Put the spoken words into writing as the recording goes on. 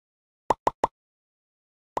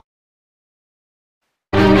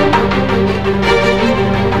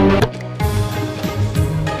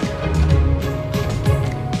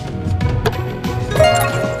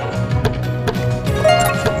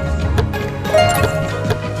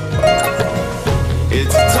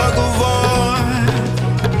It's a tug of war,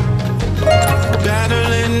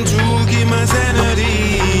 battling to keep my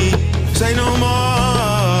sanity. Say no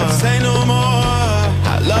more, say no more.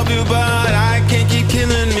 I love you, but I can't keep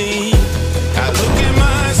killing me. I look at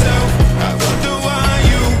myself, I wonder why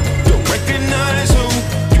you don't recognize who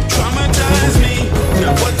you traumatize me.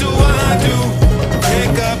 Now what do I do?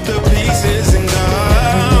 Pick up the pieces and go.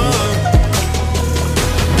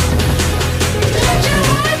 Let your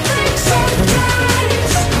heart break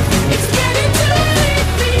sometimes. It's better to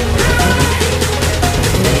leave behind.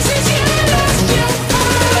 Places you lost your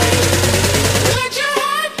mind. Let your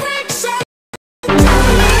heart break sometimes.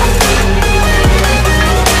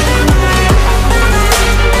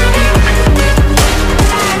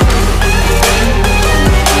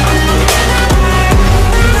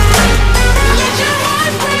 Let your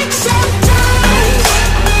heart break sometimes.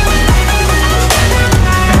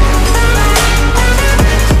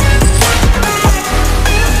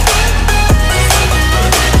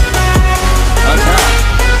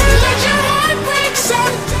 Let your heart break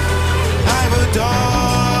sometimes. I've adored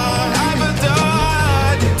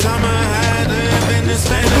the time I had lived in this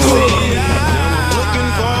fantasy. I'm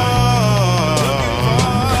looking for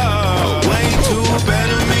a way to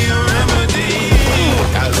better me, a remedy.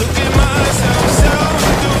 I look at myself,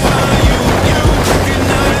 what do you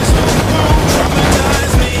recognize who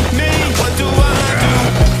traumatize me? What do I do?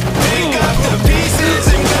 Pick up the pieces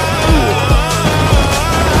and go.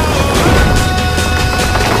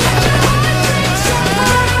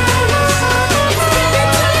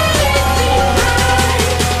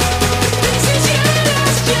 Places you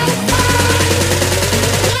lost your mind.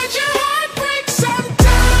 Let your heart break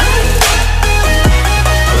sometimes.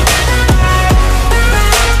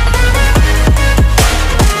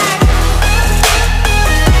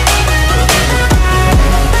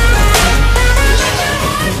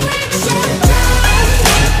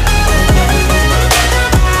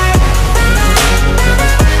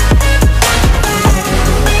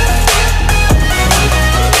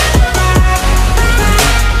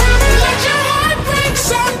 Let your heart break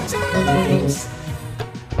sometimes.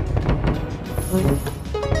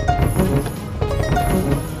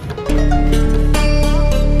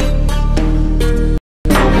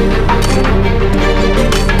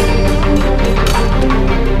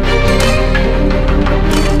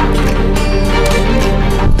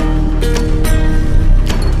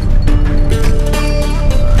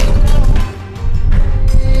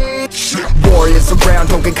 Warriors around,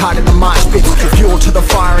 don't get caught in the mosh pit. Fuel to the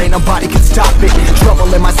fire, ain't nobody can stop it.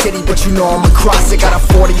 Trouble in my city, but you know I'm across it. Got a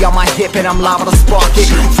 40 on my hip and I'm liable to spark it.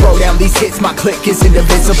 Throw down these hits, my click is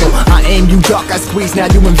indivisible. I aim, you duck, I squeeze, now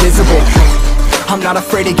you invisible. I'm not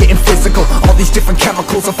afraid of getting physical. All these different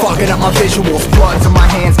chemicals are fogging up my visuals. Bloods on my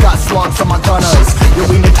hands, got slugs on my gunners. Yo,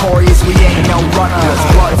 we notorious, we ain't no runners.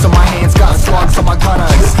 Bloods on my hands, got slugs on my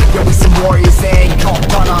gunners. Yo, we some warriors, they ain't no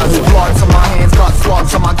runners. Bloods on my hands, got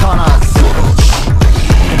slugs on my gunners.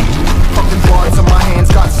 Fucking bloods on my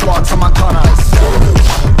hands, got slugs on my gunners.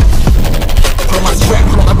 Put on my strap,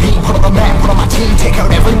 put on the beat, put on the map, put on my team. Take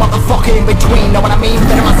out every motherfucker in between, know what I mean?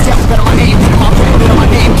 Better myself, better my name, better my brand, better my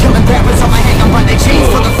name. Killing rappers on my hang, I'm running chains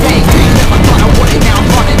for the fame. Never thought I would it, now I'm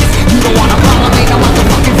running this. You don't wanna follow me, no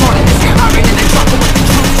motherfucking running this. I ran in the truck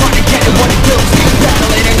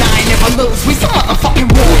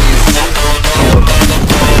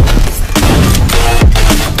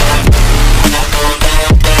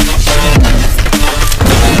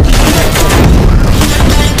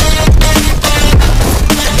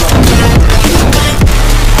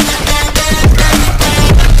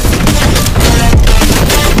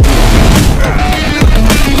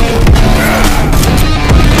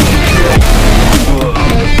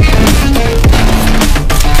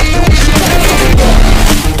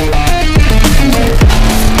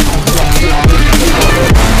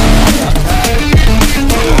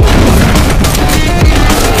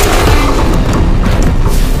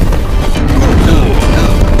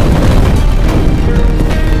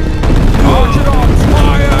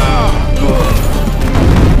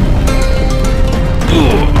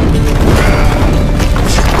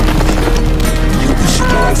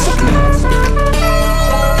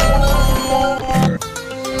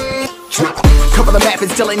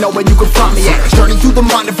rapping, still ain't know where you can find me at. Journey through the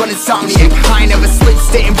mind of an insomniac. I ain't never sleep,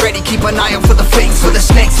 staying ready, keep an eye out for the fakes. For the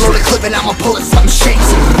snakes, slowly clipping out my bullets, something shakes.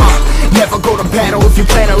 Never go to battle if you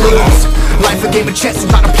plan to lose. Life a game of chess,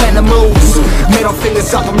 it's not a plan to moves. Middle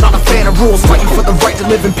fingers up, I'm not a fan of rules. Fighting for the right to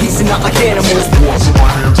live in peace and not like animals. Bloods in my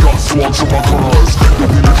hands, got swords in my gunners. You'll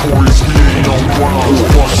be notorious, we ain't no runners.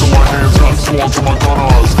 Bloods in my hands, got swords in my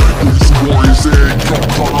gunners. These warriors ain't no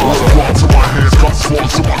gunners. Bloods in my hands, got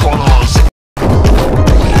swords in my gunners.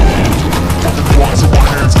 Bloods in my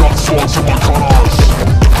hands, got swords in my gunners.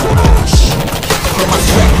 Put on my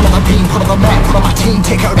strap, put on my beam, put on the map, put on my team.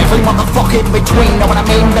 Take out every motherfucker in between. Know what I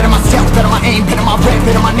mean? Better myself, better my aim, better my rap,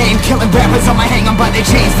 better my name. Killing rappers on my hang, I'm by their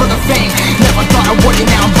chains for the fame. Never thought I would it,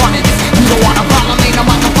 now I'm running this. You don't wanna follow me, no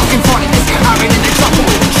motherfucking front of this. I ran in the trouble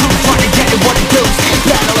with the truth, trying to get it what it does.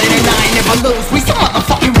 Battling and I ain't never lose, we some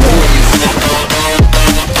motherfucking warriors.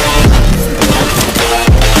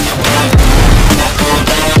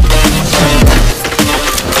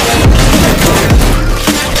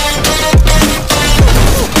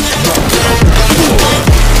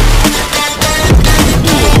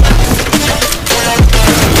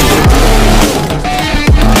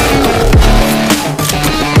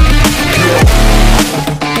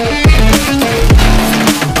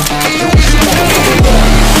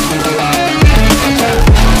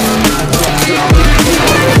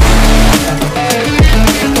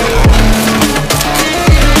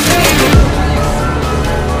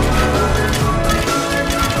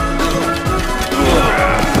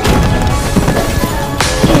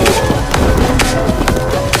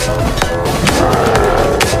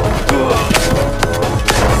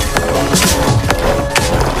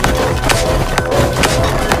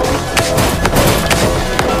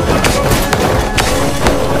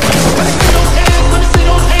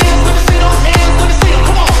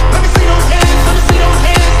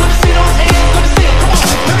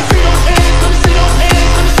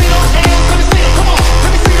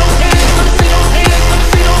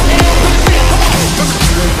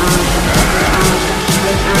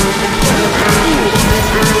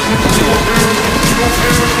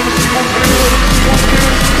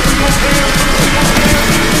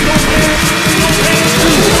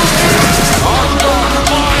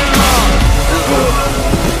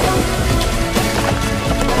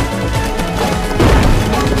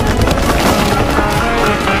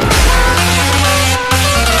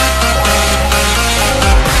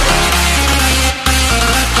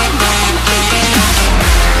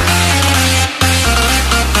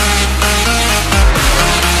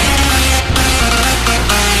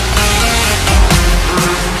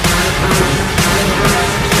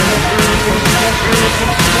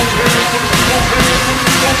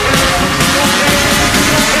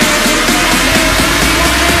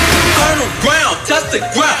 On the ground, touch the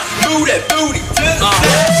ground, move that booty to the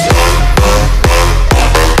side.